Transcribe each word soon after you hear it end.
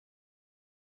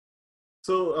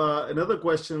So another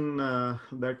question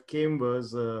that came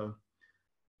was, uh,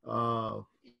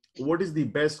 what is the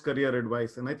best career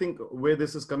advice? And I think where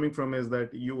this is coming from is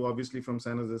that you obviously from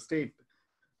San Jose State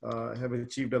have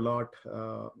achieved a lot,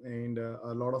 and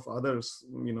a lot of others,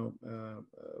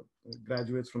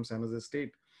 graduates from San Jose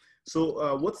State.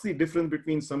 So what's the difference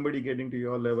between somebody getting to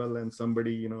your level and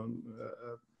somebody,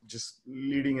 just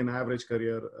leading an average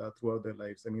career throughout their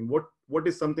lives? I mean, what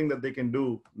is something that they can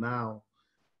do now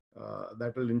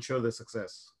that will ensure their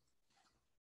success?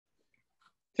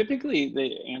 Typically,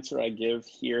 the answer I give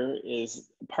here is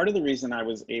part of the reason I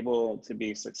was able to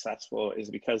be successful is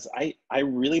because I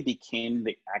really became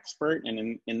the expert.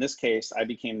 And in this case, I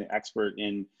became the expert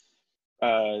in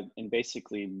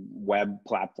basically web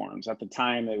platforms. At the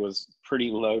time, it was pretty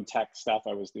low tech stuff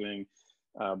I was doing.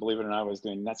 Believe it or not, I was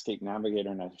doing Netscape Navigator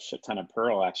and a shit ton of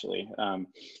Perl, actually.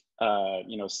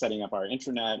 Setting up our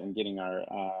intranet and getting our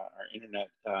internet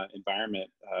environment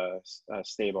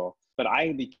stable. But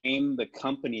I became the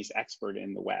company's expert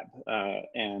in the web.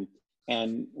 And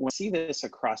when I see this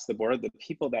across the board, the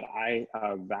people that I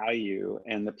value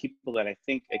and the people that I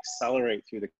think accelerate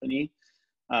through the company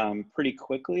pretty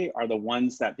quickly are the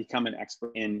ones that become an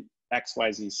expert in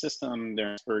XYZ system. They're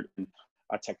an expert in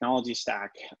a technology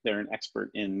stack. They're an expert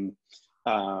in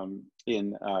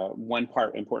one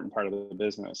important part of the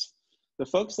business. The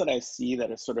folks that I see that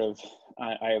are sort of,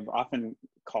 I have often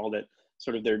called it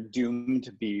sort of they're doomed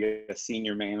to be a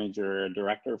senior manager or a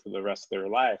director for the rest of their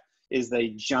life, is they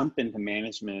jump into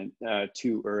management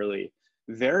too early.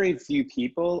 Very few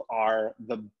people are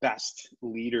the best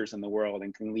leaders in the world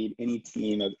and can lead any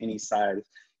team of any size,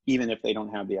 even if they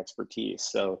don't have the expertise.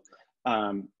 So,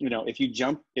 if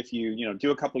you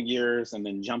do a couple years and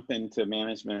then jump into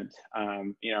management,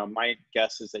 my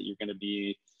guess is that you're going to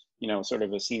be, sort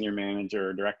of a senior manager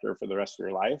or director for the rest of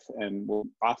your life, and will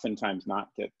oftentimes not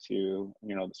get to,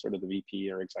 sort of the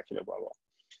VP or executive level.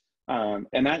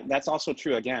 And that's also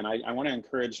true. Again, I want to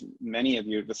encourage many of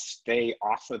you to stay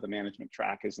off of the management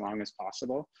track as long as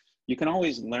possible. You can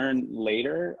always learn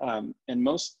later. And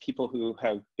most people who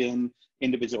have been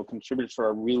individual contributors for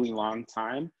a really long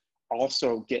time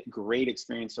also get great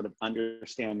experience, sort of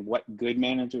understand what good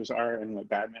managers are and what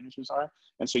bad managers are.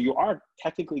 And so you are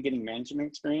technically getting management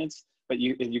experience, but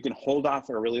if you can hold off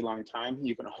for a really long time,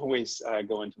 you can always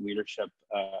go into leadership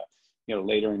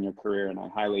later in your career, and I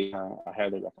highly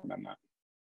recommend that.